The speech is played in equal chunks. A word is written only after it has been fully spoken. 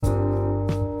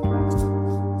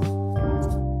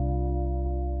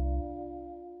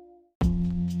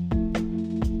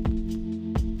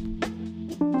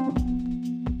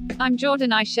I'm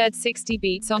Jordan. I shed 60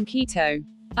 beats on keto.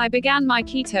 I began my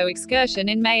keto excursion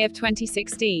in May of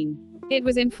 2016. It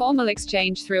was informal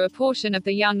exchange through a portion of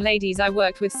the young ladies I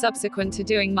worked with. Subsequent to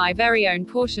doing my very own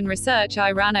portion research,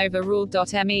 I ran over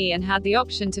Rule.me and had the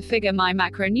option to figure my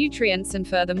macronutrients, and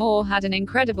furthermore had an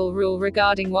incredible rule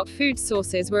regarding what food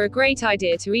sources were a great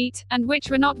idea to eat, and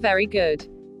which were not very good.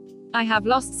 I have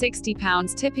lost 60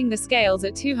 pounds, tipping the scales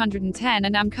at 210,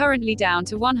 and am currently down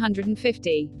to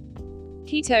 150.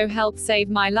 Keto helped save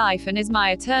my life and is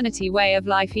my eternity way of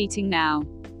life eating now.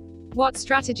 What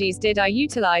strategies did I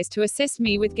utilize to assist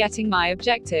me with getting my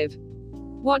objective?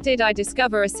 What did I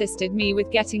discover assisted me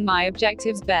with getting my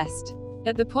objectives best?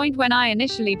 At the point when I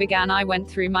initially began, I went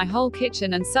through my whole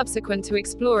kitchen, and subsequent to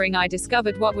exploring, I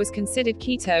discovered what was considered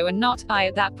keto and not. I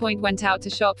at that point went out to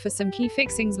shop for some key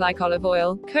fixings like olive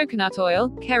oil, coconut oil,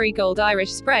 Kerrygold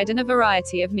Irish spread, and a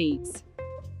variety of meats.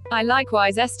 I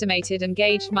likewise estimated and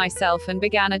gauged myself and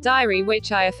began a diary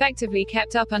which I effectively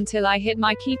kept up until I hit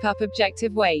my keep up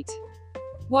objective weight.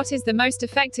 What is the most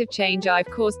effective change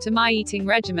I've caused to my eating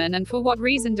regimen, and for what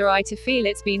reason do I feel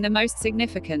it's been the most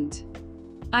significant?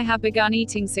 I have begun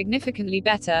eating significantly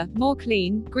better, more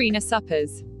clean, greener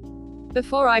suppers.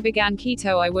 Before I began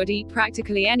keto, I would eat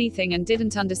practically anything and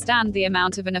didn't understand the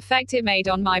amount of an effect it made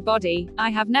on my body. I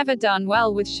have never done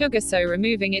well with sugar, so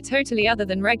removing it totally other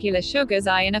than regular sugars,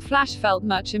 I in a flash felt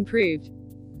much improved.